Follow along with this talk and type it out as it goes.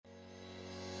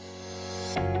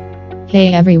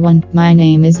Hey everyone, my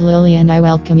name is Lily and I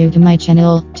welcome you to my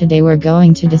channel. Today we're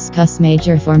going to discuss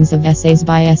major forms of essays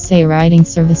by essay writing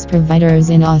service providers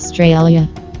in Australia.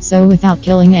 So without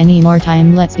killing any more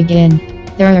time, let's begin.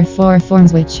 There are 4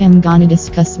 forms which I'm gonna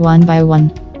discuss one by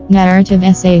one. Narrative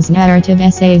essays. Narrative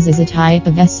essays is a type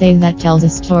of essay that tells a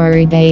story based